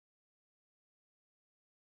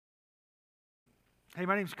Hey,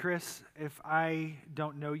 my name's Chris. If I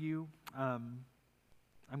don't know you, I'm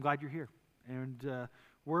glad you're here. And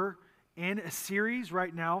we're in a series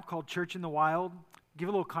right now called Church in the Wild. Give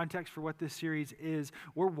a little context for what this series is.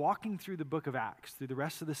 We're walking through the book of Acts through the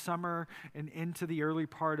rest of the summer and into the early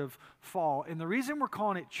part of fall. And the reason we're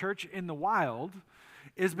calling it Church in the Wild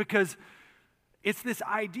is because it's this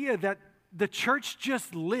idea that the church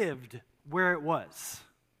just lived where it was.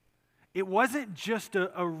 It wasn't just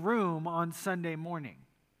a room on Sunday morning.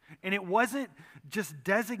 And it wasn't just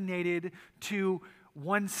designated to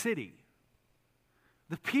one city.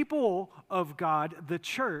 The people of God, the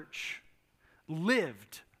church,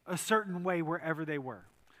 lived a certain way wherever they were.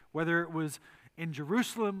 Whether it was in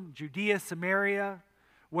Jerusalem, Judea, Samaria,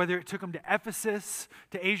 whether it took them to Ephesus,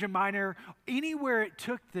 to Asia Minor, anywhere it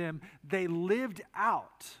took them, they lived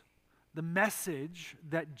out the message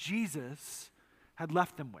that Jesus had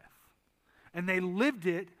left them with. And they lived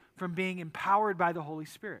it from being empowered by the Holy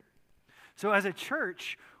Spirit. So as a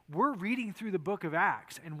church, we're reading through the book of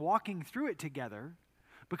Acts and walking through it together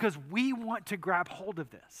because we want to grab hold of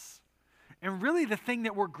this. And really the thing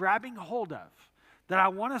that we're grabbing hold of, that I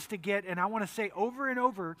want us to get, and I want to say over and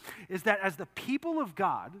over, is that as the people of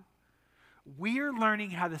God, we are learning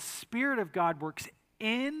how the Spirit of God works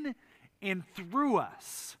in and through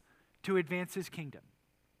us to advance His kingdom.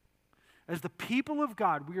 As the people of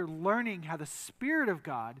God, we are learning how the Spirit of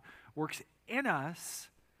God works in us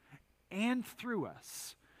and through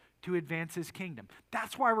us to advance His kingdom.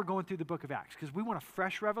 That's why we're going through the book of Acts, because we want a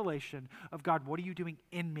fresh revelation of God, what are you doing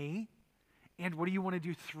in me, and what do you want to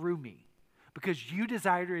do through me? Because you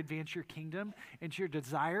desire to advance your kingdom, and it's your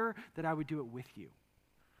desire that I would do it with you.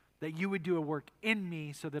 That you would do a work in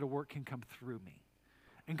me so that a work can come through me.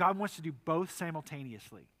 And God wants to do both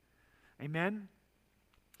simultaneously. Amen?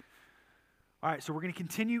 All right, so we're going to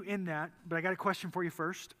continue in that, but I got a question for you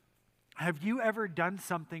first. Have you ever done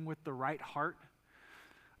something with the right heart,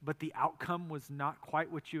 but the outcome was not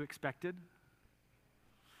quite what you expected?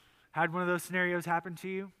 Had one of those scenarios happen to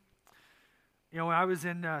you? You know, when I was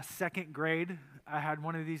in second grade, I had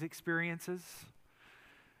one of these experiences.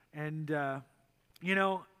 And, it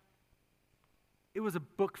was a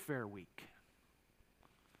book fair week.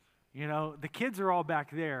 You know, the kids are all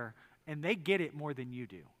back there, and they get it more than you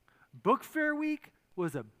do. Book fair week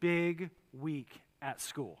was a big week at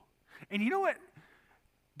school. And you know what?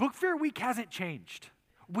 Book fair week hasn't changed.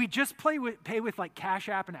 We just pay with like Cash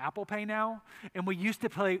App and Apple Pay now, and we used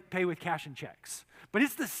to pay with cash and checks. But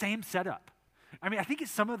it's the same setup. I mean, I think it's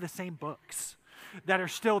some of the same books that are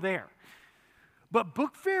still there. But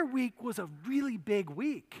book fair week was a really big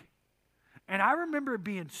week. And I remember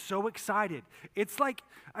being so excited. It's like,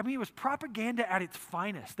 it was propaganda at its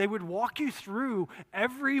finest. They would walk you through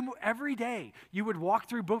every day. You would walk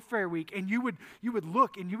through book fair week, and you would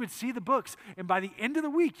look, and you would see the books. And by the end of the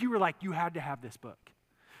week, you were like, you had to have this book.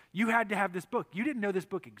 You had to have this book. You didn't know this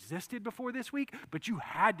book existed before this week, but you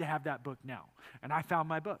had to have that book now. And I found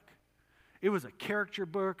my book. It was a character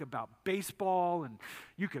book about baseball, and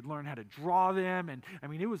you could learn how to draw them. And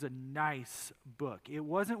it was a nice book. It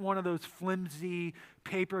wasn't one of those flimsy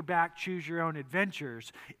paperback choose your own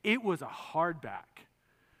adventures. It was a hardback.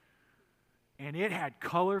 And it had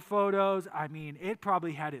color photos. It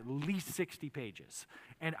probably had at least 60 pages.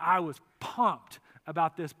 And I was pumped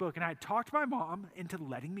about this book. And I had talked my mom into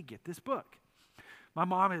letting me get this book. My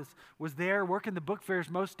mom was there working the book fairs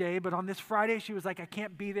most day, but on this Friday, she was like, I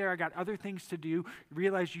can't be there. I got other things to do.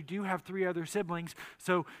 Realize you do have 3 other siblings.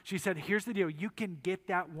 So she said, here's the deal. You can get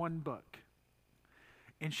that one book.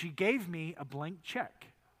 And she gave me a blank check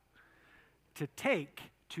to take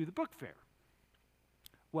to the book fair.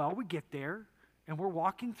 Well, we get there, and we're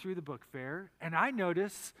walking through the book fair, and I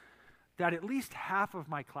notice that at least half of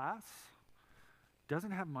my class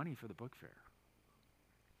doesn't have money for the book fair.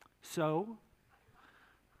 So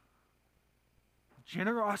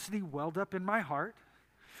generosity welled up in my heart,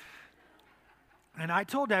 and I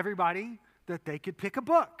told everybody that they could pick a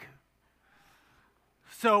book.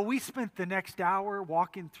 So we spent the next hour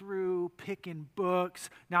walking through, picking books.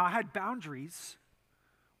 Now, I had boundaries.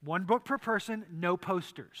 1 book per person, no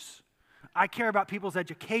posters. I care about people's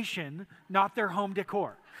education, not their home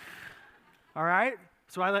decor. All right?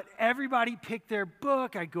 So I let everybody pick their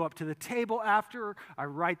book. I go up to the table after. I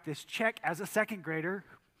write this check as a second grader.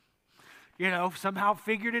 Somehow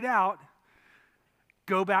figured it out.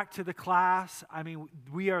 Go back to the class.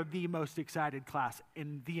 We are the most excited class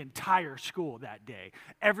in the entire school that day.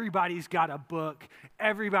 Everybody's got a book.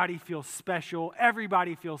 Everybody feels special.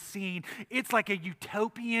 Everybody feels seen. It's like a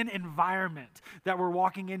utopian environment that we're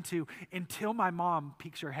walking into until my mom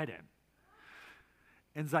peeks her head in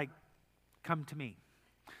and is like, come to me.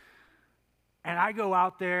 And I go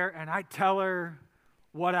out there and I tell her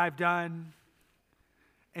what I've done,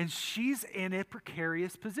 and she's in a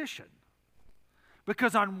precarious position.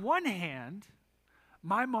 Because on one hand,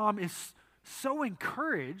 my mom is so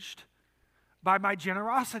encouraged by my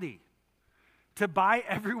generosity to buy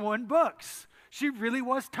everyone books. She really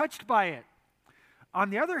was touched by it. On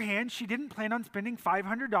the other hand, she didn't plan on spending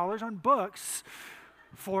 $500 on books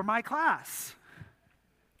for my class.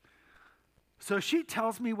 So she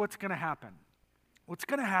tells me what's going to happen. What's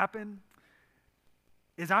going to happen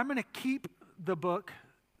is I'm going to keep the book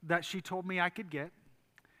that she told me I could get,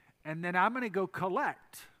 and then I'm going to go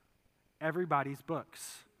collect everybody's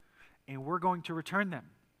books, and we're going to return them.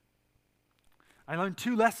 I learned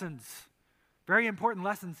 2 lessons, very important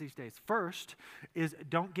lessons these days. First is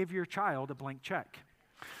don't give your child a blank check.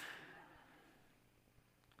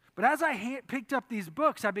 But as I picked up these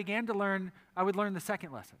books, I began to learn, I would learn the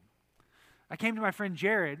second lesson. I came to my friend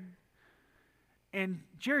Jared, and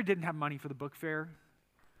Jared didn't have money for the book fair.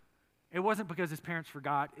 It wasn't because his parents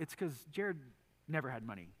forgot. It's because Jared never had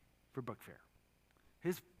money for book fair.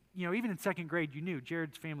 Even in second grade, you knew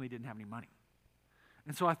Jared's family didn't have any money.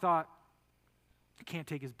 And so I thought, I can't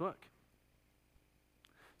take his book.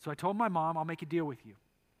 So I told my mom, I'll make a deal with you.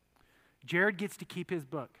 Jared gets to keep his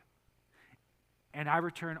book, and I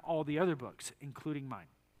return all the other books, including mine.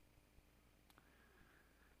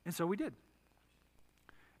 And so we did.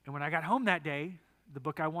 And when I got home that day, the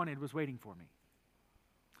book I wanted was waiting for me.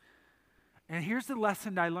 And here's the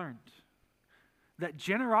lesson I learned, that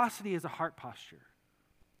generosity is a heart posture.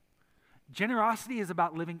 Generosity is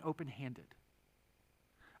about living open-handed.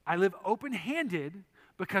 I live open-handed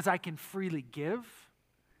because I can freely give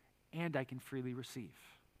and I can freely receive.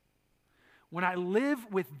 When I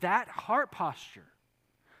live with that heart posture,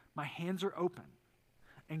 my hands are open,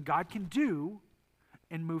 and God can do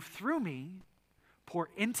and move through me, pour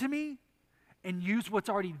into me, and use what's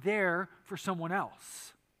already there for someone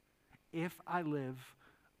else if I live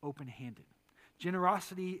open-handed.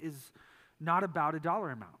 Generosity is not about a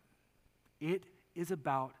dollar amount. It is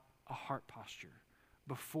about a heart posture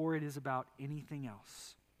before it is about anything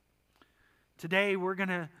else. Today, we're going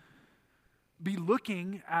to be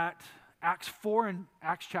looking at Acts 4 and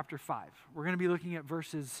Acts chapter 5. We're going to be looking at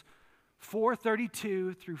verses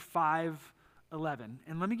 4:32 through 5:11.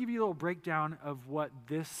 And let me give you a little breakdown of what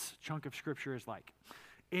this chunk of scripture is like.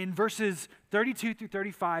 In verses 32 through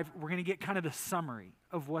 35, we're going to get kind of the summary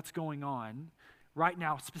of what's going on right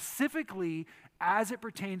now, specifically as it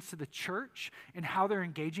pertains to the church and how they're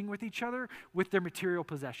engaging with each other with their material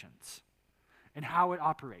possessions and how it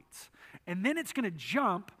operates. And then it's going to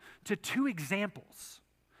jump to 2 examples.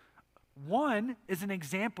 One is an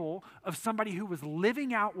example of somebody who was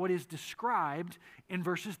living out what is described in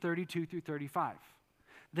verses 32 through 35.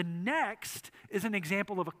 The next is an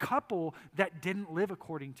example of a couple that didn't live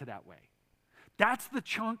according to that way. That's the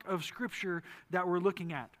chunk of scripture that we're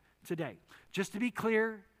looking at today. Just to be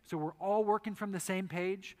clear, so we're all working from the same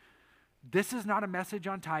page, this is not a message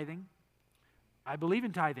on tithing. I believe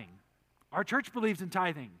in tithing. Our church believes in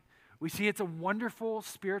tithing. We see it's a wonderful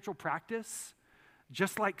spiritual practice.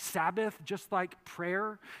 Just like Sabbath, just like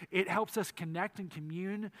prayer, it helps us connect and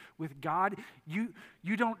commune with God. You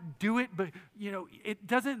don't do it, but it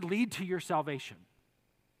doesn't lead to your salvation.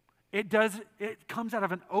 It comes out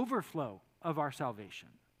of an overflow of our salvation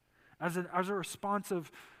as a response of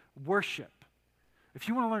worship. If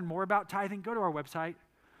you want to learn more about tithing, go to our website.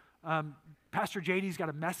 Pastor JD's got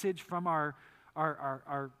a message from our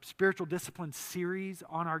spiritual discipline series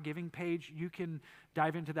on our giving page. You can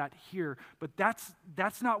dive into that here, but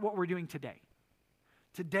that's not what we're doing today.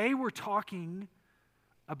 Today we're talking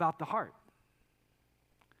about the heart.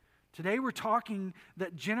 Today we're talking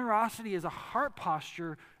that generosity is a heart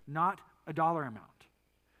posture, not a dollar amount.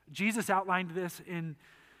 Jesus outlined this in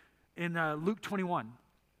Luke 21.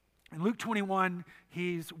 In Luke 21,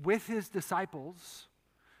 he's with his disciples,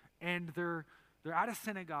 and they're at a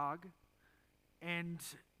synagogue, and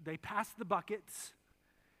they pass the buckets,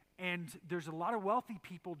 and there's a lot of wealthy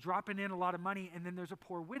people dropping in a lot of money, and then there's a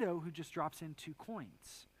poor widow who just drops in 2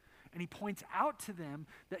 coins. And he points out to them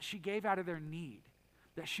that she gave out of their need,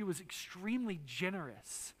 that she was extremely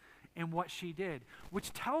generous in what she did,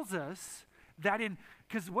 which tells us that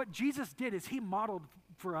because what Jesus did is he modeled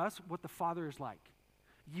for us what the Father is like.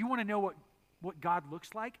 You want to know what God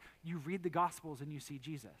looks like? You read the Gospels and you see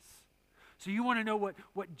Jesus. So you want to know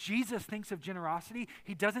what Jesus thinks of generosity?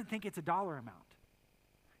 He doesn't think it's a dollar amount.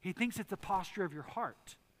 He thinks it's a posture of your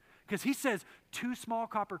heart. Because he says 2 small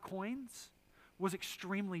copper coins was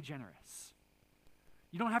extremely generous.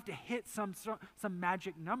 You don't have to hit some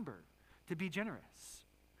magic number to be generous.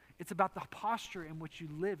 It's about the posture in which you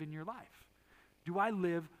live in your life. Do I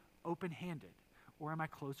live open-handed, or am I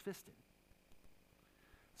closed-fisted?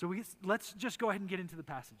 So let's just go ahead and get into the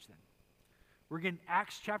passage then. We're getting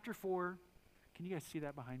Acts chapter 4. Can you guys see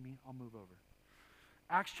that behind me? I'll move over.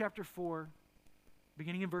 Acts chapter 4,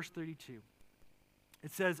 beginning in verse 32.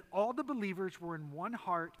 It says, all the believers were in one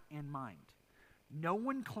heart and mind. No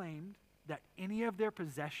one claimed that any of their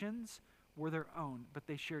possessions were their own, but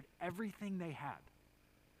they shared everything they had.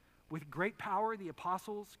 With great power, the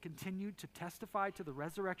apostles continued to testify to the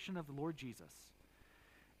resurrection of the Lord Jesus.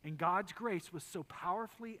 And God's grace was so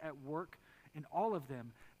powerfully at work in all of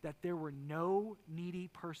them that there were no needy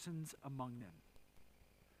persons among them.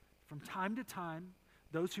 From time to time,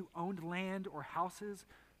 those who owned land or houses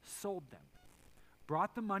sold them,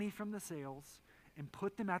 brought the money from the sales, and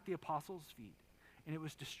put them at the apostles' feet. And it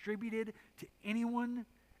was distributed to anyone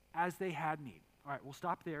as they had need. All right, we'll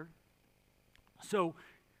stop there. So,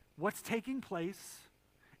 what's taking place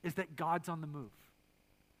is that God's on the move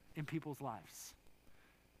in people's lives.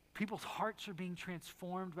 People's hearts are being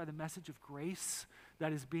transformed by the message of grace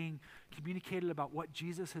that is being communicated about what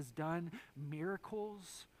Jesus has done.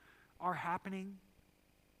 Miracles are happening.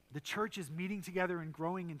 The church is meeting together and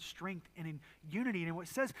growing in strength and in unity. And what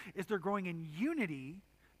it says is they're growing in unity,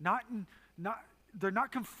 they're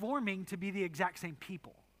not conforming to be the exact same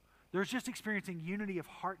people. They're just experiencing unity of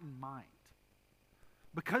heart and mind.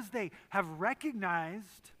 Because they have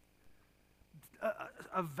recognized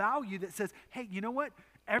a value that says, hey, you know what?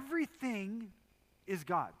 Everything is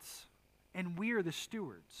God's, and we are the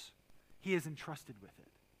stewards. He is entrusted with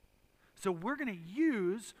it. So we're going to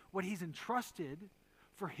use what he's entrusted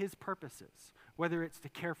for his purposes, whether it's to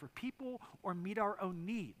care for people or meet our own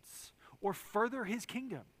needs or further his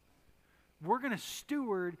kingdom. We're going to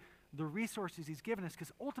steward the resources he's given us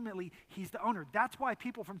because ultimately he's the owner. That's why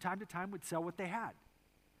people from time to time would sell what they had,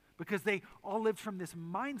 because they all lived from this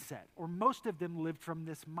mindset, or most of them lived from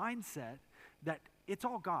this mindset that it's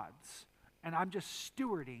all God's and I'm just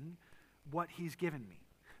stewarding what he's given me.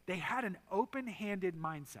 They had an open-handed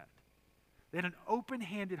mindset. They had an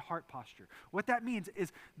open-handed heart posture. What that means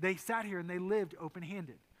is they sat here and they lived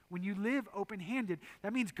open-handed. When you live open-handed,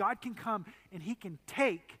 that means God can come and he can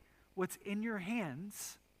take what's in your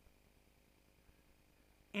hands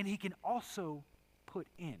and he can also put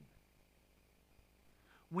in.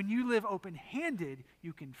 When you live open-handed,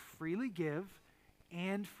 you can freely give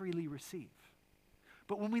and freely receive.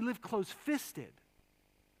 But when we live closed-fisted,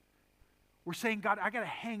 we're saying, God, I got to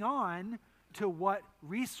hang on to what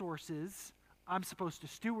resources I'm supposed to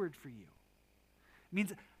steward for you. It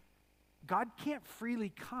means God can't freely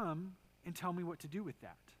come and tell me what to do with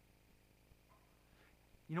that.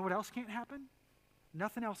 You know what else can't happen?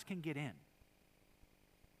 Nothing else can get in.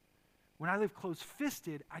 When I live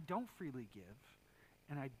closed-fisted, I don't freely give,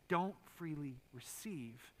 and I don't freely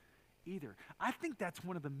receive either. I think that's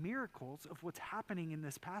one of the miracles of what's happening in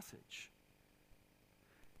this passage.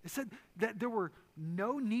 It said that there were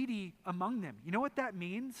no needy among them. You know what that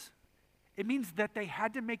means? It means that they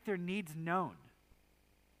had to make their needs known.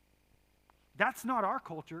 That's not our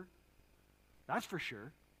culture. That's for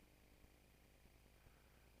sure.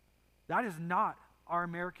 That is not our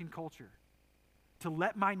American culture, to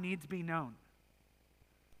let my needs be known.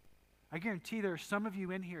 I guarantee there are some of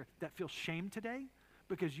you in here that feel shame today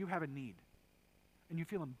because you have a need and you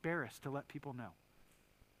feel embarrassed to let people know.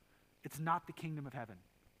 It's not the kingdom of heaven.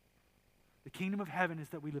 The kingdom of heaven is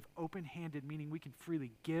that we live open-handed, meaning we can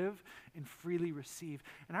freely give and freely receive.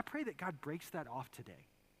 And I pray that God breaks that off today.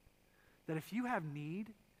 That if you have need,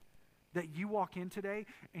 that you walk in today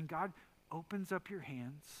and God opens up your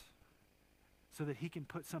hands so that he can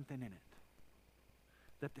put something in it.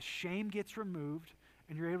 That the shame gets removed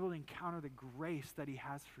and you're able to encounter the grace that he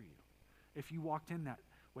has for you if you walked in that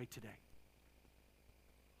way today.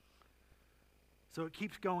 So it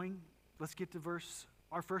keeps going. Let's get to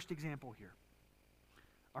our first example here.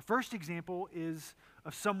 Our first example is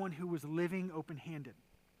of someone who was living open-handed.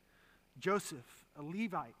 Joseph, a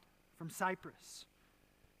Levite from Cyprus,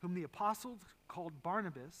 whom the apostles called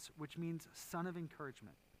Barnabas, which means son of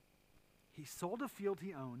encouragement. He sold a field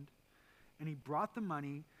he owned, and he brought the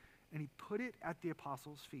money, and he put it at the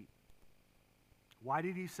apostles' feet. Why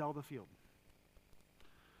did he sell the field?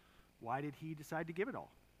 Why did he decide to give it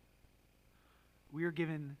all? We are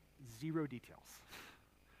given zero details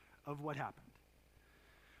of what happened.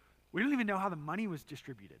 We don't even know how the money was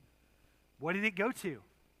distributed. What did it go to?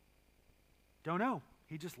 Don't know.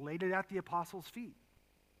 He just laid it at the apostles' feet.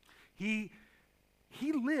 He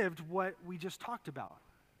lived what we just talked about,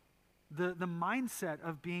 the mindset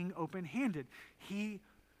of being open-handed. He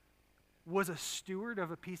was a steward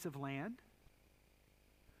of a piece of land,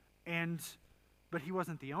 but he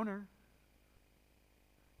wasn't the owner.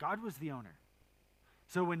 God was the owner.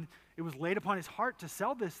 So when it was laid upon his heart to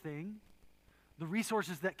sell this thing, the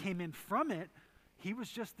resources that came in from it, he was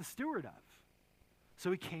just the steward of. So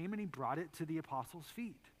he came and he brought it to the apostles'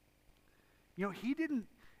 feet. You know, he didn't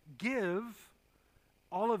give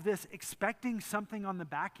all of this expecting something on the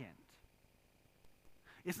back end.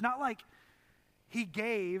 It's not like he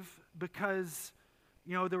gave because,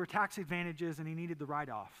 you know, there were tax advantages and he needed the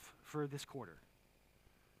write-off for this quarter.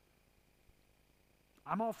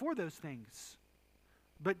 I'm all for those things.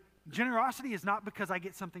 But generosity is not because I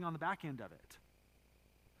get something on the back end of it.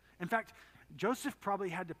 In fact, Joseph probably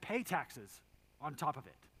had to pay taxes on top of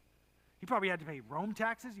it. He probably had to pay Rome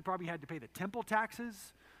taxes. He probably had to pay the temple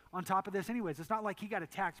taxes on top of this anyways. It's not like he got a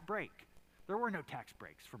tax break. There were no tax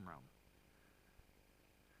breaks from Rome.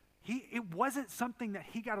 It wasn't something that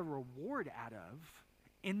he got a reward out of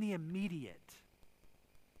in the immediate.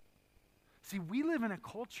 See, we live in a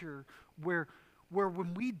culture where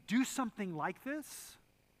when we do something like this,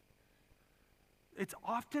 it's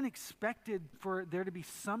often expected for there to be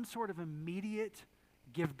some sort of immediate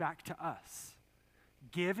give back to us.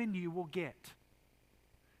 Give and you will get.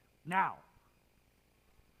 Now.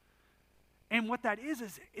 And what that is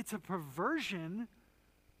it's a perversion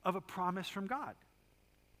of a promise from God.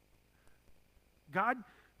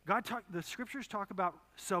 The scriptures talk about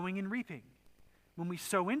sowing and reaping. When we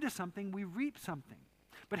sow into something, we reap something.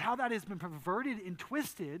 But how that has been perverted and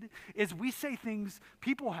twisted is we say things,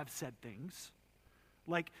 people have said things,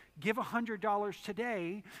 like give $100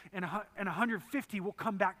 today and $150 will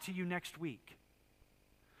come back to you next week.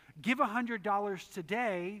 Give $100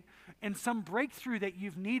 today and some breakthrough that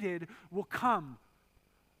you've needed will come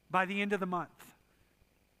by the end of the month.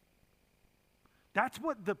 That's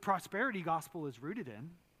what the prosperity gospel is rooted in.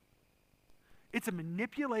 It's a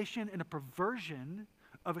manipulation and a perversion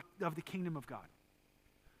of the kingdom of God.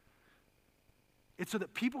 It's so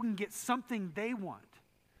that people can get something they want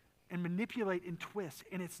and manipulate and twist,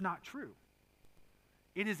 and it's not true.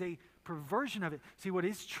 It is a perversion of it. See, what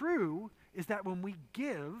is true is that when we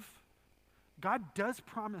give, God does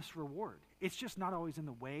promise reward. It's just not always in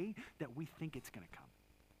the way that we think it's going to come.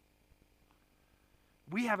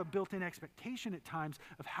 We have a built-in expectation at times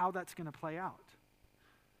of how that's going to play out.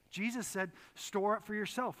 Jesus said, store up for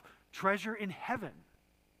yourself treasure in heaven,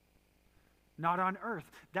 not on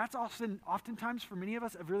earth. That's oftentimes for many of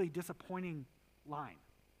us a really disappointing line.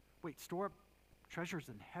 Wait, store up treasures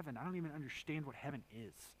in heaven? I don't even understand what heaven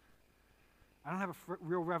is. I don't have a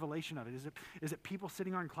real revelation of it. Is it people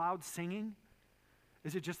sitting on clouds singing?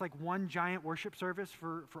 Is it just like one giant worship service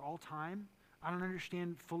for all time? I don't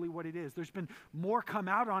understand fully what it is. There's been more come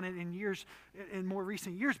out on it in more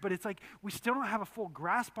recent years, but it's like we still don't have a full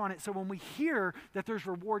grasp on it. So when we hear that there's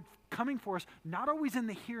reward coming for us, not always in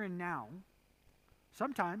the here and now,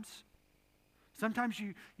 sometimes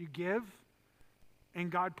you give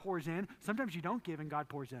and God pours in. Sometimes you don't give and God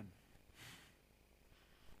pours in.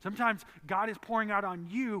 Sometimes God is pouring out on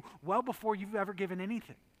you well before you've ever given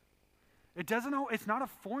anything. It's not a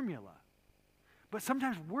formula. But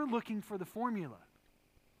sometimes we're looking for the formula.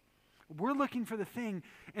 We're looking for the thing.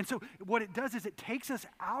 And so what it does is it takes us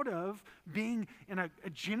out of being in a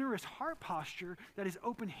generous heart posture that is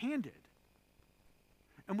open-handed.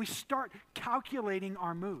 And we start calculating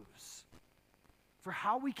our moves for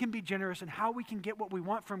how we can be generous and how we can get what we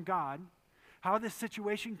want from God, how this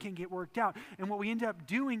situation can get worked out. And what we end up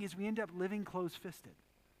doing is we end up living closed-fisted,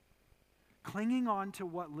 clinging on to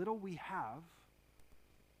what little we have,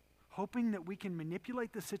 hoping that we can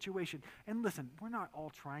manipulate the situation. And listen, we're not all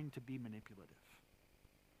trying to be manipulative.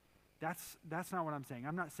 That's not what I'm saying.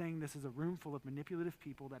 I'm not saying this is a room full of manipulative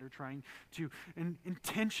people that are trying to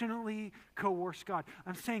intentionally coerce God.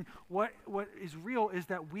 I'm saying what is real is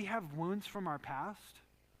that we have wounds from our past.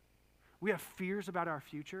 We have fears about our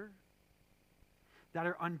future that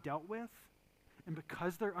are undealt with. And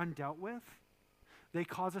because they're undealt with, they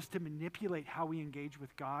cause us to manipulate how we engage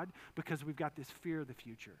with God because we've got this fear of the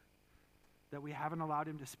future that we haven't allowed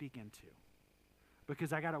him to speak into.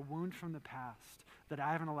 Because I got a wound from the past that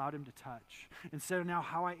I haven't allowed him to touch. And so now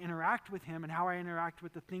how I interact with him and how I interact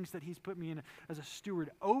with the things that he's put me in as a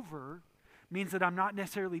steward over means that I'm not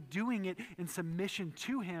necessarily doing it in submission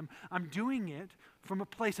to him. I'm doing it from a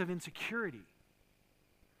place of insecurity.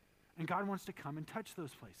 And God wants to come and touch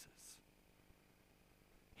those places.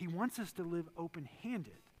 He wants us to live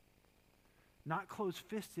open-handed, not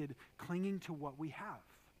closed-fisted, clinging to what we have.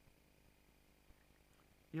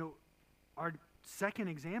 You know, our second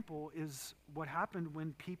example is what happened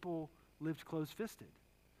when people lived closed-fisted.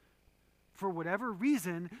 For whatever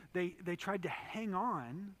reason, they tried to hang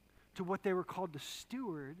on to what they were called to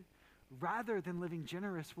steward rather than living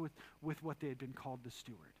generous with what they had been called to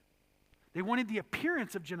steward. They wanted the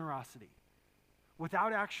appearance of generosity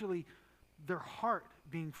without actually their heart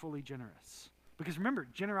being fully generous. Because remember,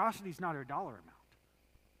 generosity is not a dollar amount.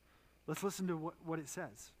 Let's listen to what it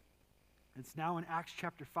says. It's now in Acts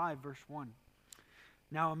chapter 5, verse 1.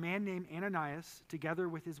 Now a man named Ananias, together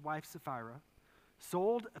with his wife Sapphira,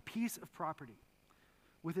 sold a piece of property.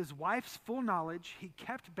 With his wife's full knowledge, he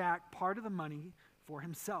kept back part of the money for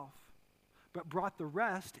himself, but brought the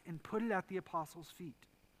rest and put it at the apostles' feet.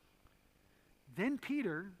 Then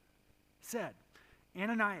Peter said,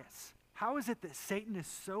 Ananias, how is it that Satan has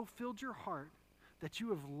so filled your heart that you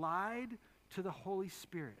have lied to the Holy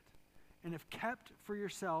Spirit and have kept for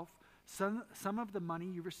yourself some of the money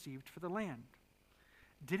you received for the land?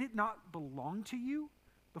 Did it not belong to you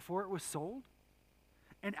before it was sold?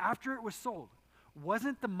 And after it was sold,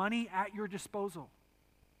 wasn't the money at your disposal?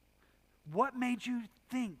 What made you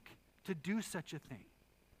think to do such a thing?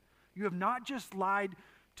 You have not just lied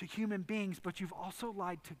to human beings, but you've also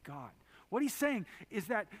lied to God. What he's saying is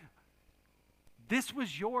that this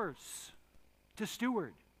was yours to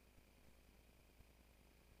steward.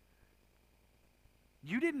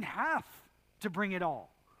 You didn't have to bring it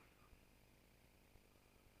all.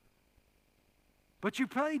 But you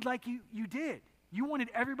played like you did. You wanted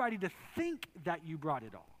everybody to think that you brought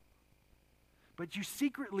it all. But you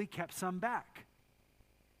secretly kept some back.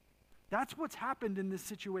 That's what's happened in this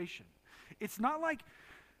situation. It's not like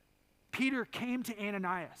Peter came to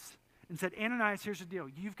Ananias and said, Ananias, here's the deal.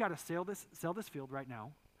 You've got to sell this field right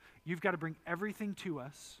now. You've got to bring everything to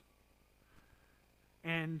us.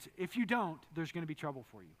 And if you don't, there's going to be trouble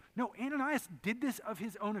for you. No, Ananias did this of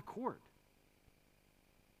his own accord.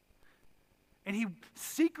 And he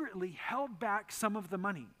secretly held back some of the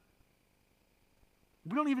money.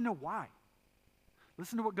 We don't even know why.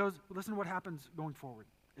 Listen to what happens going forward.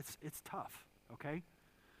 It's tough, okay?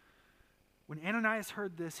 When Ananias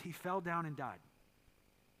heard this, he fell down and died.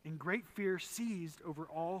 And great fear seized over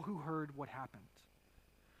all who heard what happened.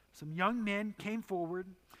 Some young men came forward,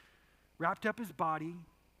 wrapped up his body,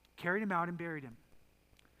 carried him out, and buried him.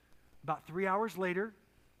 About 3 hours later,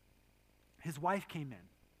 his wife came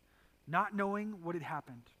in, not knowing what had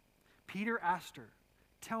happened. Peter asked her,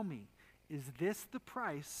 tell me, is this the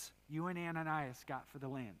price you and Ananias got for the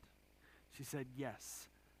land? She said, yes,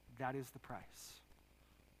 that is the price.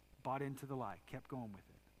 Bought into the lie, kept going with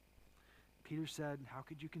it. Peter said, how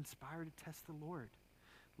could you conspire to test the Lord?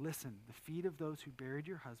 Listen, the feet of those who buried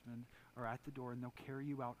your husband are at the door, and they'll carry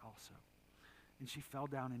you out also. And she fell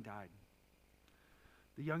down and died.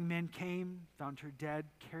 The young men came, found her dead,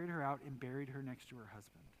 carried her out, and buried her next to her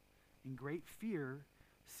husband. And great fear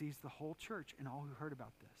seized the whole church and all who heard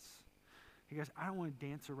about this. Hey guys, I don't want to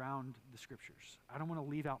dance around the scriptures. I don't want to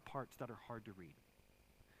leave out parts that are hard to read.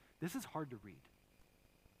 This is hard to read.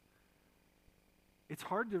 It's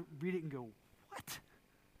hard to read it and go, what?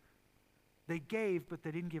 They gave, but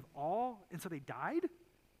they didn't give all, and so they died?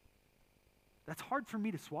 That's hard for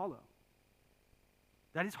me to swallow.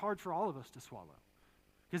 That is hard for all of us to swallow.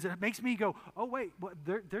 Because it makes me go, oh wait, well,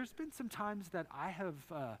 there's been some times that I've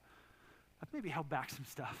maybe held back some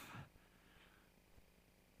stuff.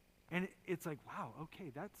 And it's like, wow,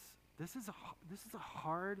 okay, this is a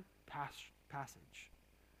hard passage.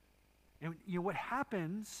 And you know what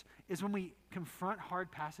happens is when we confront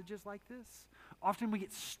hard passages like this, often we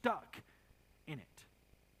get stuck in it.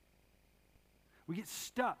 We get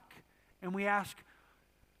stuck and we ask,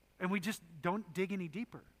 and we just don't dig any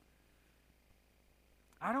deeper.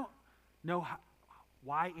 I don't know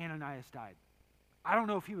why Ananias died. I don't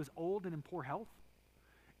know if he was old and in poor health,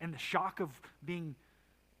 and the shock of being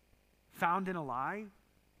found in a lie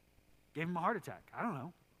gave him a heart attack. I don't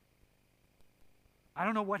know. I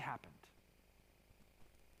don't know what happened.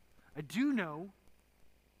 I do know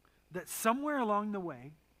that somewhere along the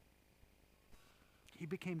way, he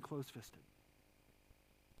became close-fisted.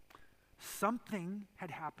 Something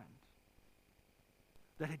had happened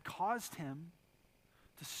that had caused him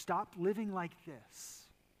to stop living like this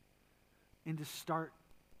and to start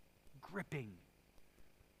gripping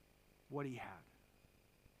what he had.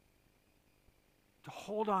 To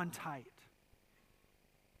hold on tight.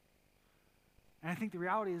 And I think the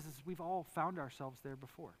reality is we've all found ourselves there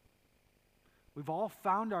before. We've all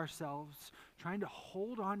found ourselves trying to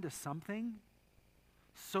hold on to something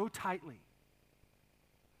so tightly.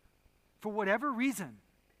 For whatever reason,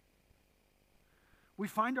 we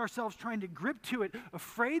find ourselves trying to grip to it,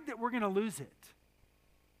 afraid that we're going to lose it.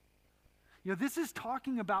 You know, this is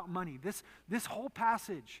talking about money. This whole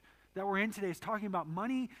passage that we're in today is talking about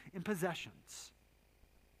money and possessions.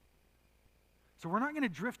 So we're not going to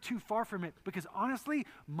drift too far from it because honestly,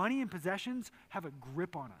 money and possessions have a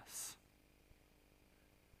grip on us.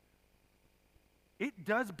 It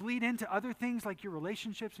does bleed into other things like your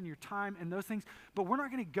relationships and your time and those things, but we're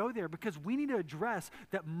not going to go there because we need to address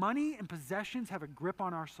that money and possessions have a grip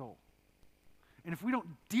on our soul. And if we don't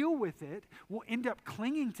deal with it, we'll end up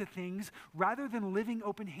clinging to things rather than living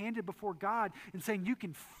open-handed before God and saying, you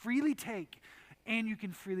can freely take and you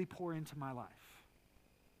can freely pour into my life.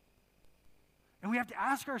 And we have to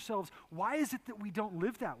ask ourselves, why is it that we don't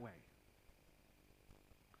live that way?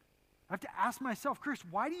 I have to ask myself, Chris,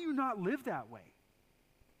 why do you not live that way?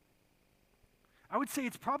 I would say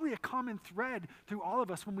it's probably a common thread through all of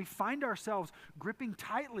us when we find ourselves gripping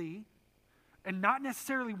tightly and not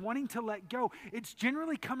necessarily wanting to let go. It's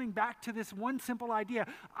generally coming back to this one simple idea.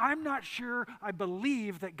 I'm not sure I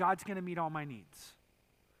believe that God's going to meet all my needs.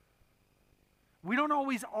 We don't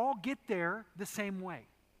always all get there the same way.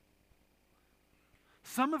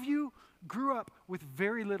 Some of you grew up with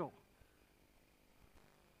very little.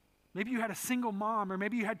 Maybe you had a single mom, or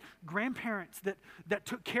maybe you had grandparents that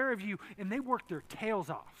took care of you, and they worked their tails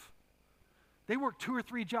off. They worked 2 or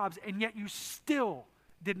 3 jobs, and yet you still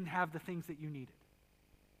didn't have the things that you needed.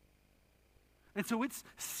 And so it's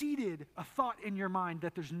seeded a thought in your mind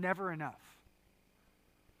that there's never enough.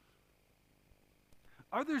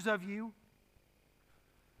 Others of you,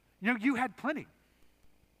 you had plenty.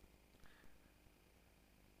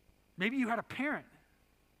 Maybe you had a parent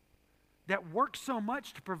that worked so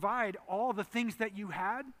much to provide all the things that you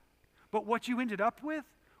had, but what you ended up with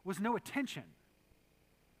was no attention.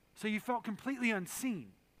 So you felt completely unseen.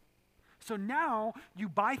 So now you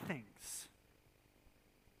buy things.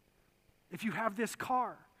 If you have this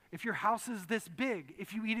car, if your house is this big,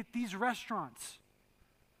 if you eat at these restaurants,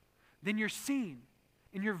 then you're seen.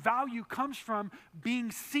 And your value comes from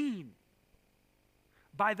being seen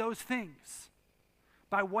by those things,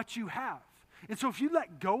 by what you have. And so if you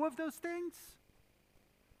let go of those things,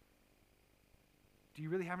 do you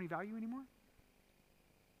really have any value anymore?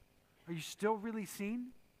 Are you still really seen?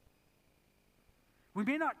 We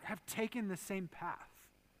may not have taken the same path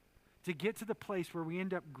to get to the place where we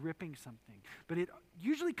end up gripping something, but it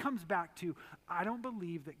usually comes back to, I don't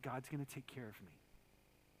believe that God's going to take care of me.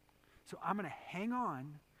 So I'm going to hang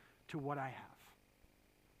on to what I have.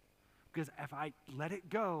 Because if I let it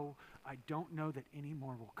go, I don't know that any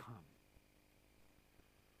more will come.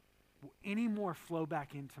 Will any more flow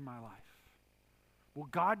back into my life? Will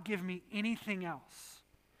God give me anything else?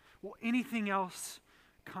 Will anything else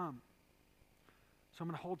come? So I'm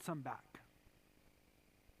going to hold some back.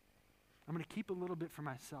 I'm going to keep a little bit for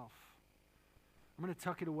myself. I'm going to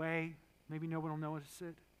tuck it away. Maybe no one will notice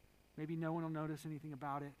it. Maybe no one will notice anything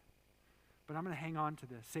about it. But I'm going to hang on to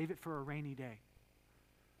this. Save it for a rainy day.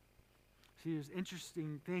 See, there's an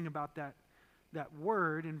interesting thing about that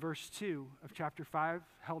word in verse 2 of chapter 5,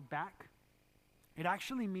 held back. It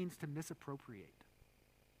actually means to misappropriate.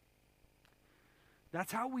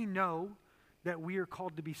 That's how we know that we are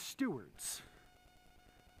called to be stewards,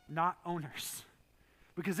 not owners.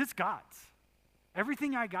 Because it's God's.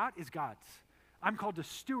 Everything I got is God's. I'm called to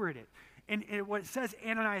steward it. And what it says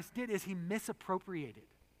Ananias did is he misappropriated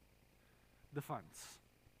the funds.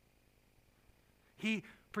 He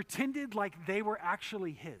pretended like they were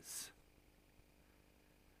actually his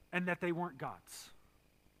and that they weren't God's.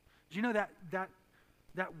 Do you know that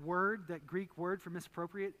word, that Greek word for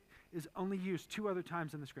misappropriate, is only used 2 other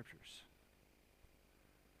times in the scriptures?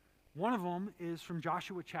 One of them is from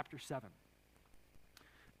Joshua chapter 7.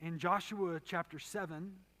 In Joshua chapter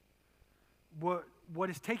 7, what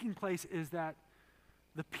is taking place is that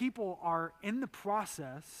the people are in the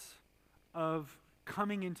process of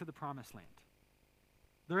coming into the promised land.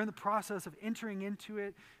 They're in the process of entering into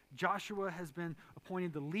it. Joshua has been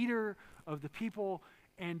appointed the leader of the people,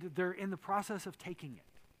 and they're in the process of taking it.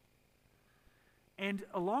 And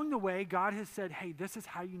along the way, God has said, hey, this is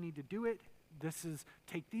how you need to do it. This is,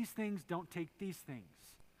 take these things, don't take these things.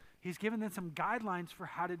 He's given them some guidelines for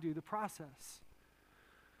how to do the process.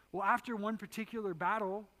 Well, after one particular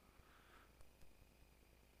battle,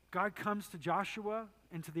 God comes to Joshua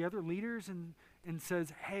and to the other leaders and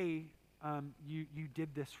says, hey, you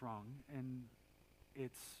did this wrong, and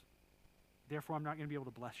therefore I'm not going to be able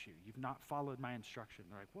to bless you. You've not followed my instruction.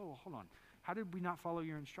 They're like, whoa, hold on. How did we not follow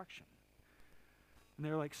your instruction? And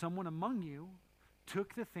they're like, someone among you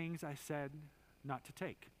took the things I said not to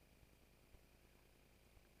take.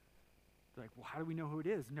 They're like, well, how do we know who it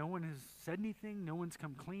is? No one has said anything. No one's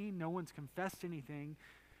come clean. No one's confessed anything.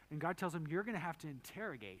 And God tells them, you're going to have to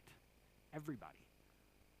interrogate everybody.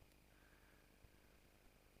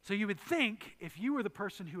 So you would think if you were the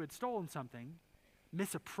person who had stolen something,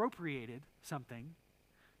 misappropriated something,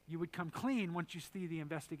 you would come clean once you see the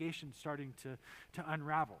investigation starting to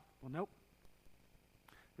unravel. Well, nope.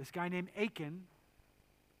 This guy named Achan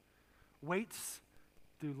waits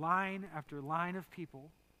through line after line of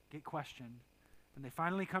people get questioned, and they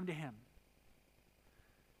finally come to him.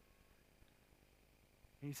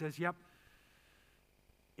 And he says, yep,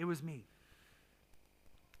 it was me.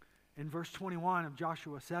 In verse 21 of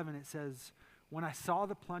Joshua 7, it says, when I saw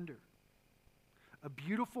the plunder, a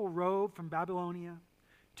beautiful robe from Babylonia,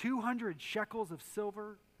 200 shekels of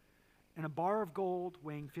silver, and a bar of gold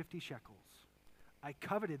weighing 50 shekels, I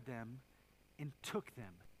coveted them and took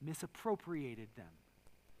them, misappropriated them.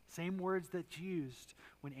 Same words that's used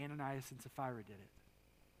when Ananias and Sapphira did it.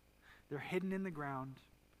 They're hidden in the ground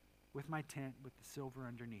with my tent with the silver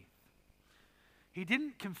underneath. He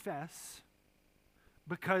didn't confess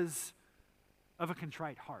because of a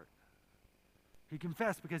contrite heart. He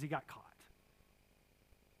confessed because he got caught.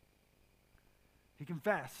 He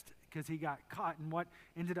confessed because he got caught, and what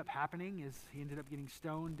ended up happening is he ended up getting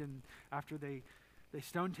stoned, and after they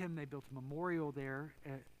stoned him, they built a memorial there,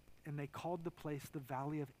 and they called the place the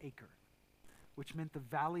Valley of Acre, which meant the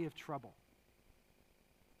Valley of Trouble.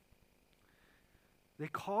 They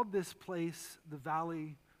called this place the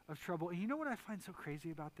Valley of Trouble. And you know what I find so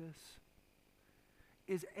crazy about this?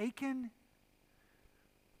 Is Achan,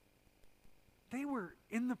 they were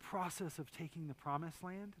in the process of taking the promised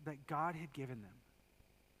land that God had given them.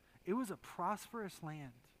 It was a prosperous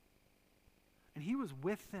land. And he was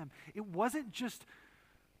with them. It wasn't just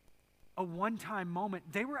a one-time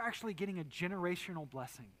moment. They were actually getting a generational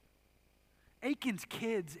blessing. Achan's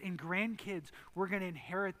kids and grandkids were going to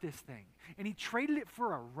inherit this thing. And he traded it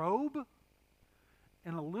for a robe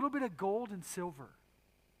and a little bit of gold and silver.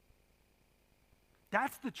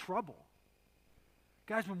 That's the trouble.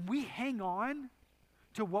 Guys, when we hang on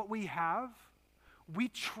to what we have, we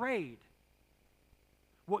trade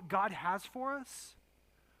what God has for us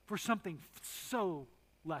for something so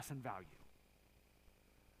less in value.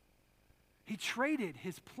 He traded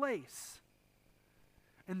his place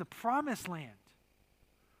in the promised land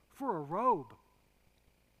for a robe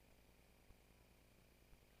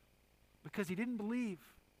because he didn't believe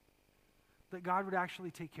that God would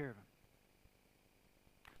actually take care of him.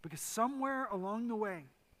 Because somewhere along the way,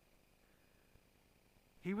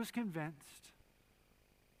 he was convinced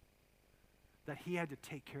that he had to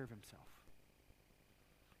take care of himself.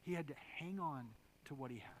 He had to hang on to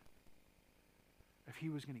what he had if he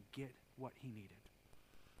was going to get what he needed.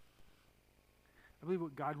 I believe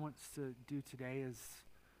what God wants to do today is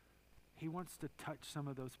he wants to touch some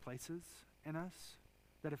of those places in us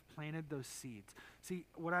that have planted those seeds. See,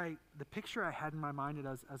 the picture I had in my mind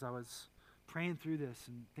as I was praying through this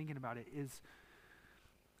and thinking about it is,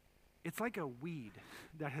 it's like a weed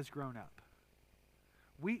that has grown up.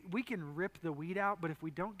 We can rip the weed out, but if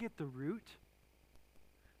we don't get the root,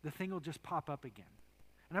 the thing will just pop up again.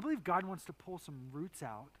 And I believe God wants to pull some roots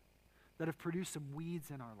out that have produced some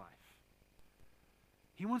weeds in our life.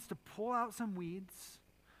 He wants to pull out some weeds.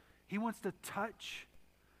 He wants to touch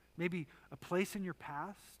maybe a place in your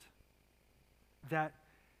past that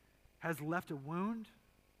has left a wound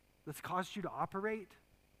that's caused you to operate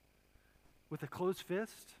with a closed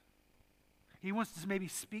fist. He wants to maybe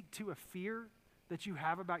speak to a fear that you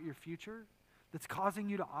have about your future that's causing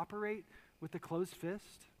you to operate with a closed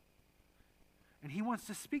fist. And he wants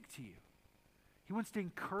to speak to you. He wants to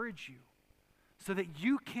encourage you so that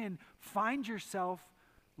you can find yourself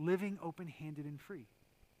living open-handed and free.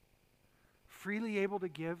 Freely able to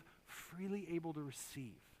give, freely able to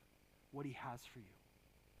receive what he has for you.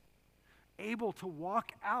 Able to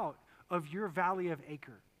walk out of your valley of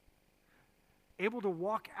Acre. Able to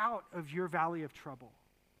walk out of your valley of trouble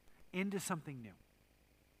into something new,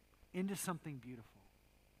 into something beautiful.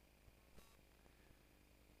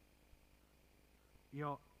 You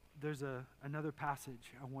know, there's another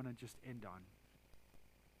passage I want to just end on.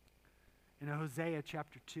 In Hosea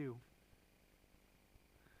chapter 2,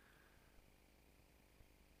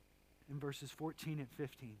 in verses 14 and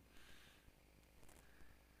 15,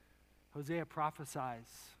 Hosea prophesies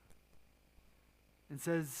and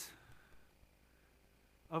says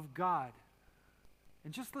of God,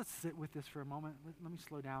 and just let's sit with this for a moment. Let me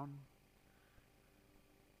slow down.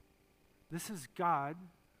 This is God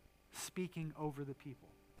speaking over the people.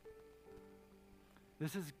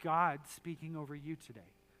 This is God speaking over you today.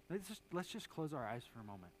 Let's just close our eyes for a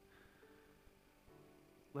moment.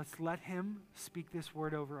 Let's let him speak this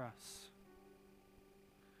word over us.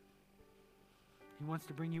 He wants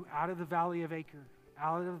to bring you out of the valley of Acre,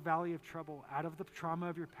 out of the valley of trouble, out of the trauma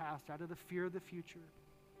of your past, out of the fear of the future.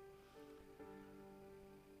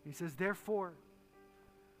 He says, therefore,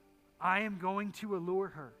 I am going to allure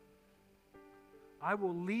her. I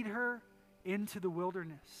will lead her into the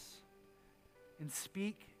wilderness and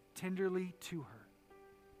speak tenderly to her.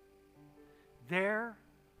 There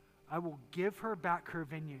I will give her back her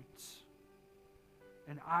vineyards,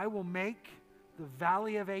 and I will make the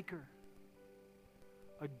valley of Acre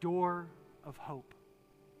a door of hope.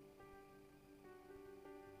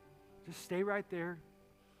 Just stay right there.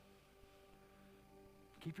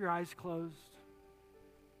 Keep your eyes closed.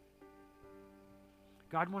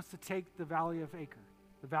 God wants to take the valley of Acre,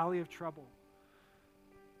 the valley of trouble,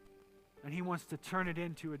 and He wants to turn it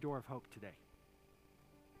into a door of hope today.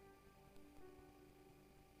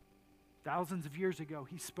 Thousands of years ago,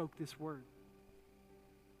 He spoke this word.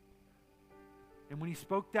 And when He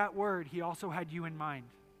spoke that word, He also had you in mind.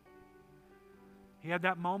 He had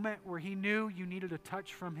that moment where He knew you needed a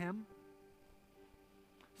touch from Him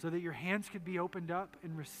so that your hands could be opened up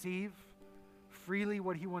and receive freely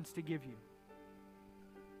what He wants to give you.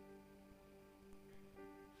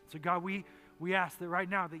 So God, we ask that right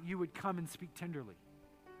now that you would come and speak tenderly.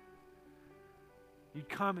 You'd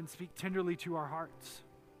come and speak tenderly to our hearts.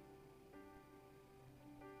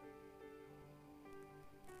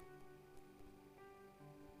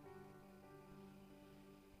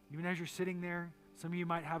 Even as you're sitting there, some of you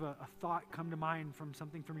might have a thought come to mind from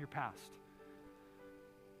something from your past.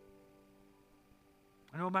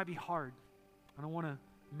 I know it might be hard. I don't want to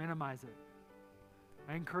minimize it.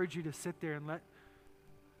 I encourage you to sit there and let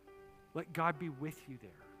God be with you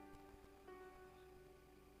there.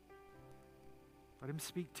 Let Him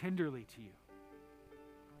speak tenderly to you.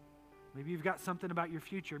 Maybe you've got something about your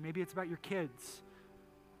future. Maybe it's about your kids.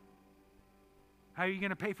 How are you going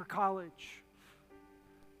to pay for college?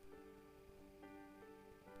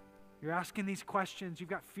 You're asking these questions. You've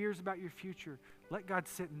got fears about your future. Let God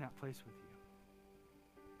sit in that place with you.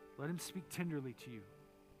 Let Him speak tenderly to you.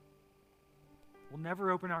 We'll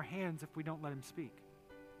never open our hands if we don't let Him speak.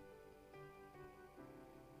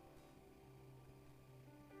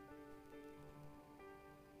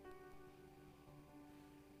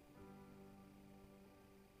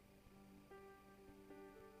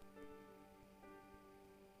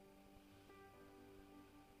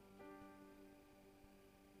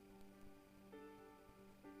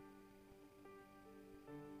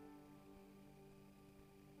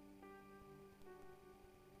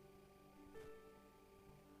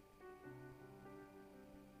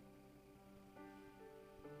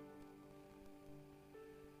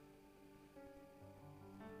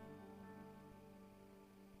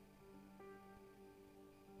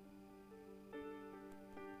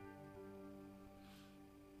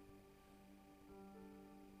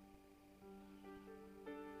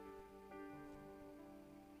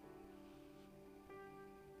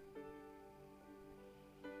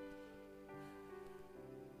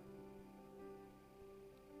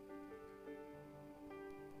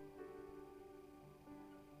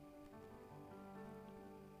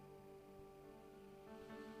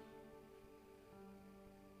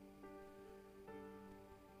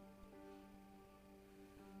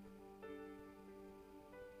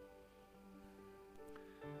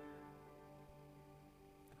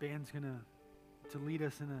 Band's going to lead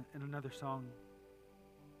us in another song.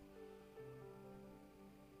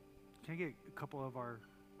 Can I get a couple of our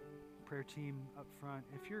prayer team up front?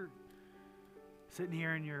 If you're sitting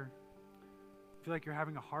here and feel like you're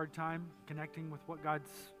having a hard time connecting with what God's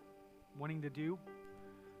wanting to do,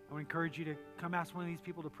 I would encourage you to come ask one of these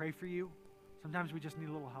people to pray for you. Sometimes we just need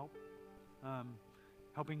a little help,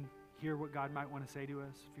 helping hear what God might want to say to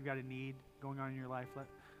us. If you've got a need going on in your life,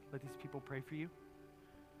 let these people pray for you.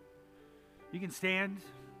 You can stand.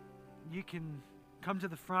 You can come to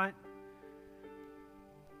the front.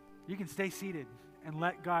 You can stay seated and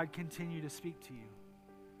let God continue to speak to you.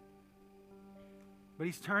 But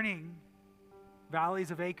He's turning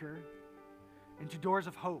valleys of Acre into doors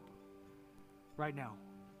of hope right now.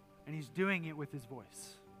 And He's doing it with His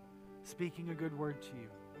voice, speaking a good word to you.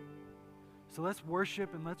 So let's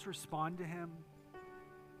worship and let's respond to Him.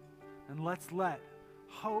 And let's let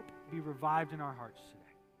hope be revived in our hearts today.